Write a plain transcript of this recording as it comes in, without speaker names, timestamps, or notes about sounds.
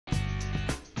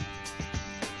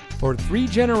For 3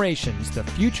 generations, the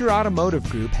Future Automotive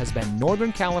Group has been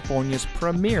Northern California's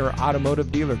premier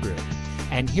automotive dealer group.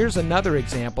 And here's another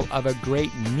example of a great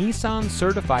Nissan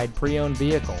certified pre-owned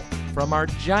vehicle from our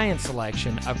giant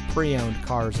selection of pre-owned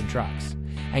cars and trucks.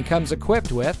 And comes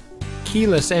equipped with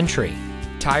keyless entry,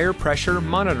 tire pressure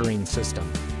monitoring system,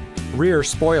 rear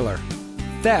spoiler,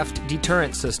 theft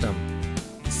deterrent system,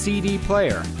 CD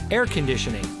player, air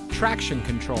conditioning, traction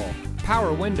control,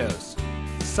 power windows,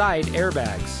 side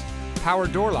airbags, power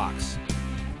door locks,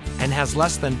 and has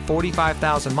less than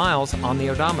 45,000 miles on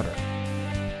the odometer.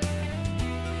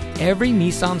 Every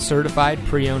Nissan certified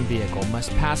pre-owned vehicle must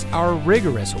pass our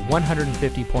rigorous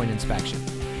 150-point inspection.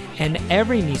 And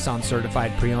every Nissan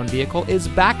certified pre-owned vehicle is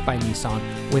backed by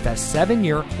Nissan with a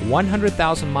 7-year,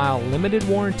 100,000-mile limited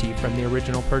warranty from the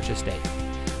original purchase date.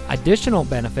 Additional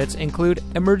benefits include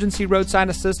emergency roadside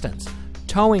assistance,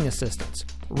 towing assistance,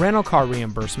 rental car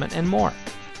reimbursement, and more.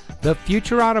 The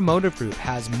Future Automotive Group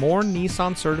has more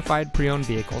Nissan certified pre-owned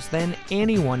vehicles than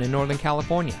anyone in Northern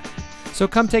California. So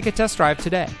come take a test drive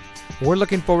today. We're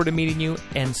looking forward to meeting you,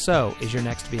 and so is your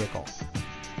next vehicle.